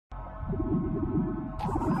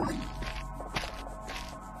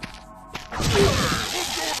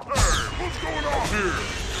What's going on here?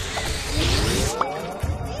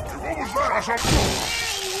 What was that? I saw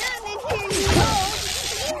Nothing here, you cold.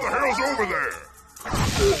 Who the hell's over there?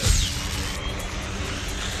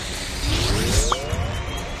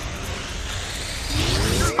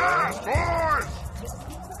 Your ass, boys!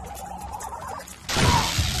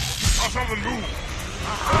 Saw something move.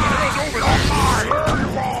 Who the hell's over there? There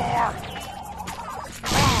you are!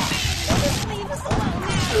 Just leave us alone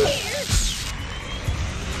out here.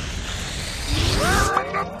 Tear them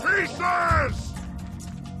to pieces!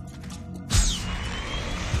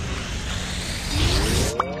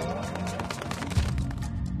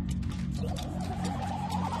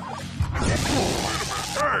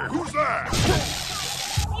 Hey, who's that?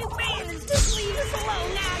 You bandits, just leave us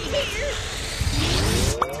alone out here.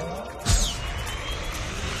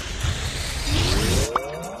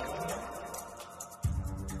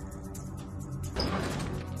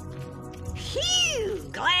 Phew!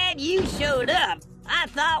 Glad you showed up. I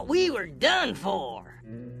thought we were done for.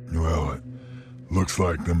 Well, it looks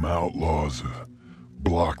like them outlaws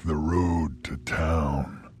blocked the road to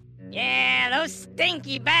town. Yeah, those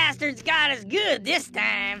stinky bastards got us good this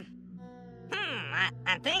time.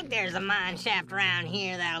 I think there's a mine shaft around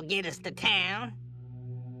here that'll get us to town.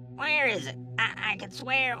 Where is it? I could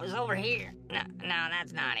swear it was over here. No,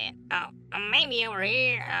 that's not it. Oh, maybe over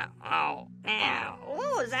here. Now,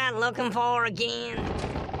 what was I looking for again?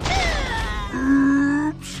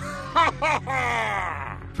 Oops!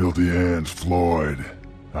 Filthy hands, Floyd.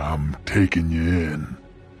 I'm taking you in.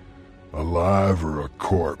 Alive or a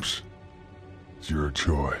corpse? It's your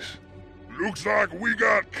choice. Looks like we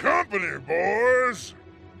got company, boys.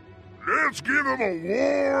 Let's give them a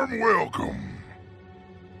warm welcome.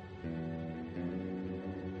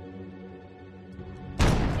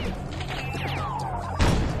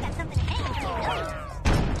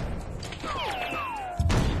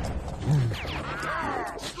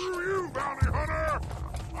 Screw you, bounty hunter!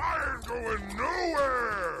 I ain't going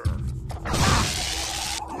nowhere!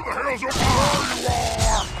 Who the hell's over there you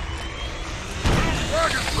are?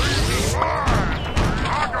 Dragon Freeze is mine! I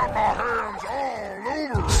got my hands all over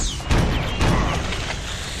him!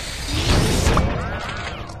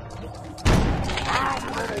 I'm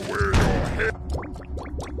gonna wear your head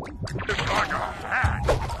like a hat!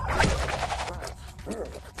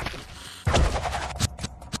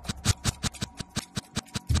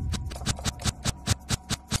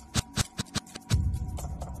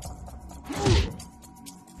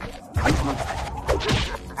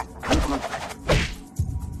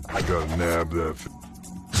 I gotta nab that.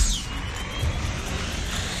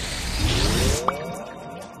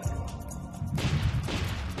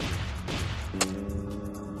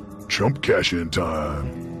 Chump cash in time.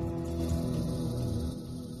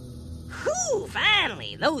 Whew,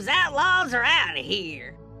 finally, those outlaws are out of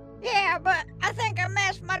here. Yeah, but I think I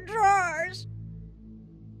messed my drawers.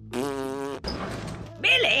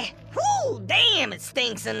 Billy, whew, damn, it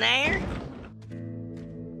stinks in there.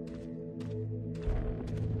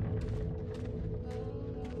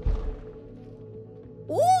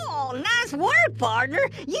 Whoa, nice work, partner.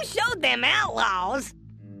 You showed them outlaws.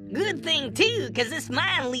 Good thing, too, because this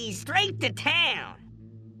mine leads straight to town.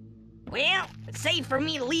 Well, it's safe for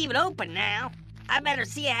me to leave it open now. I better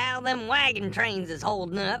see how them wagon trains is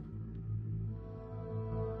holding up.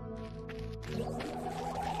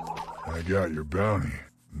 I got your bounty.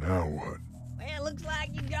 Now what? Well, looks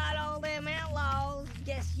like you got all them outlaws.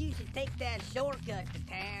 Guess you should take that shortcut to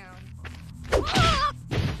town.